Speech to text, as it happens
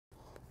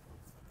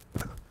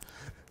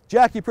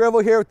Jackie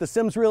Prevost here with the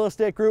Sims Real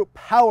Estate Group,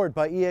 powered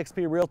by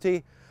eXp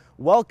Realty.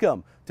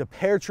 Welcome to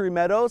Pear Tree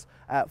Meadows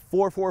at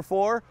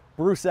 444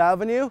 Bruce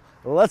Avenue.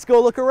 Let's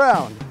go look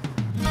around.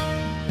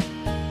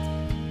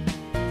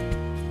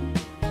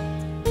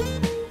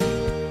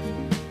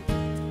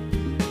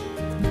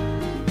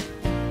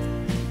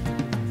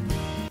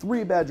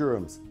 Three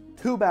bedrooms,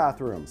 2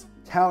 bathrooms,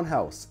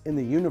 townhouse in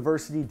the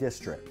University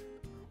District.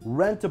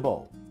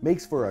 Rentable,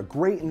 makes for a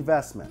great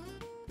investment.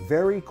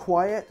 Very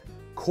quiet,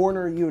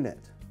 corner unit.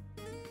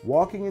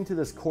 Walking into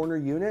this corner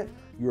unit,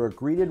 you are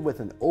greeted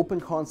with an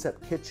open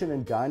concept kitchen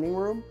and dining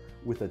room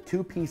with a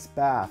 2-piece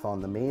bath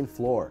on the main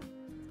floor.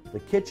 The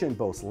kitchen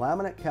boasts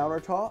laminate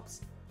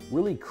countertops,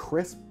 really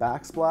crisp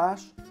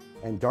backsplash,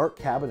 and dark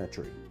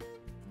cabinetry.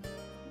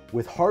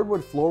 With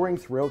hardwood flooring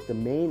throughout the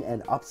main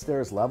and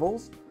upstairs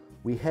levels,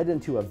 we head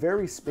into a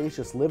very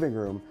spacious living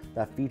room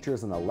that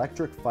features an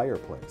electric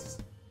fireplace.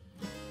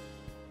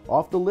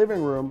 Off the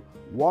living room,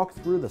 walk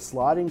through the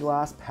sliding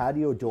glass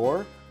patio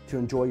door to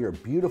enjoy your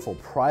beautiful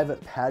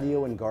private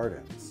patio and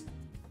gardens.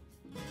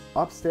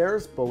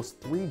 Upstairs boasts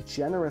 3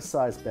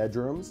 generous-sized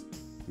bedrooms,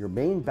 your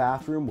main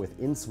bathroom with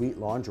in-suite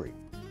laundry.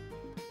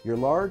 Your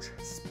large,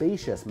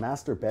 spacious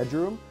master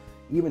bedroom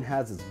even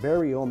has its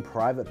very own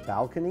private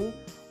balcony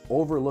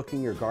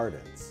overlooking your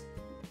gardens.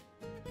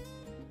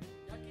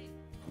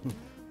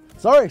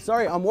 Sorry,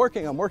 I'm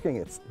working.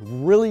 It's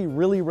really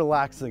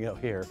relaxing out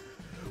here.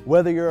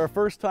 Whether you're a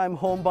first-time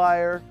home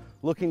buyer,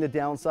 looking to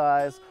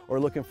downsize, or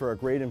looking for a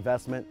great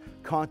investment,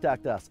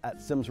 contact us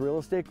at Sims Real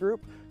Estate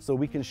Group so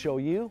we can show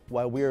you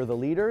why we are the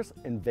leaders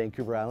in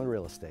Vancouver Island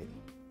real estate.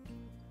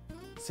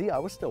 See, I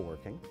was still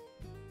working.